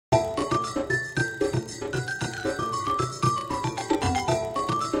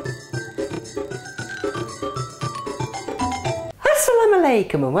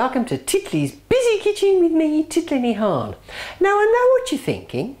alaikum and welcome to Titli's Busy Kitchen with me, Titli. Now I know what you're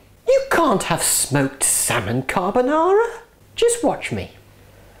thinking. You can't have smoked salmon carbonara. Just watch me.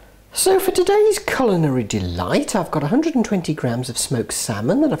 So for today's culinary delight, I've got 120 grams of smoked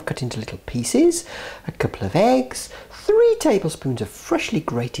salmon that I've cut into little pieces, a couple of eggs, 3 tablespoons of freshly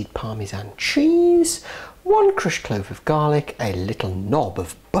grated Parmesan cheese, 1 crushed clove of garlic, a little knob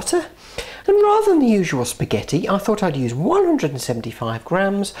of butter, and rather than the usual spaghetti, I thought I'd use 175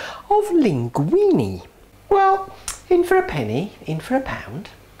 grams of linguine. Well, in for a penny, in for a pound.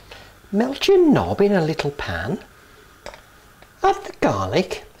 Melt your knob in a little pan, add the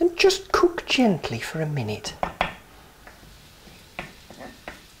garlic and just cook gently for a minute.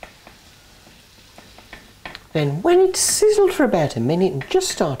 Then when it's sizzled for about a minute and just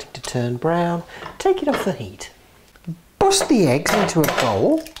starting to turn brown, take it off the heat. Bust the eggs into a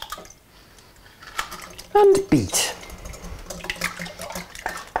bowl and beat.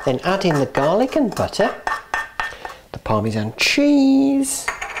 Then add in the garlic and butter, the Parmesan cheese,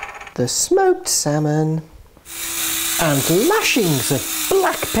 the smoked salmon and lashings of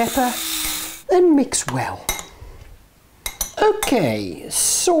black pepper and mix well. Okay,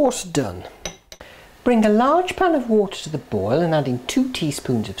 sauce done. Bring a large pan of water to the boil and add in 2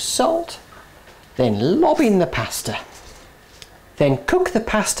 teaspoons of salt. Then lob in the pasta. Then cook the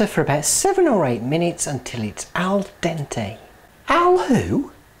pasta for about 7 or 8 minutes until it's al dente. Al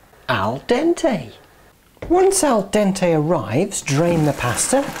who? Al dente. Once al dente arrives, drain the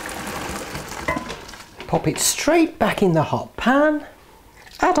pasta. Pop it straight back in the hot pan.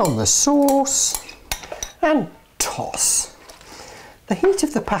 Add on the sauce and toss. The heat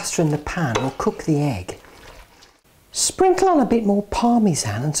of the pasta in the pan will cook the egg. Sprinkle on a bit more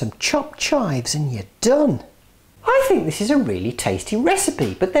parmesan and some chopped chives and you're done. I think this is a really tasty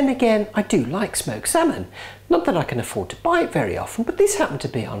recipe, but then again I do like smoked salmon. Not that I can afford to buy it very often, but this happened to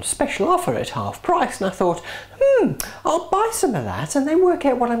be on special offer at half price and I thought, I'll buy some of that and then work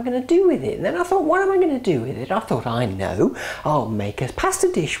out what I'm going to do with it. And then I thought, what am I going to do with it? I thought, I know, I'll make a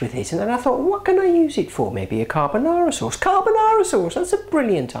pasta dish with it. And then I thought, what can I use it for? Maybe a carbonara sauce. Carbonara sauce, that's a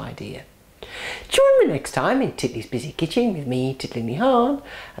brilliant idea. Join me next time in Titli's Busy Kitchen with me, Titli.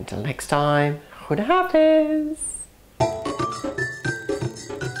 Until next time, Khuda Hafiz.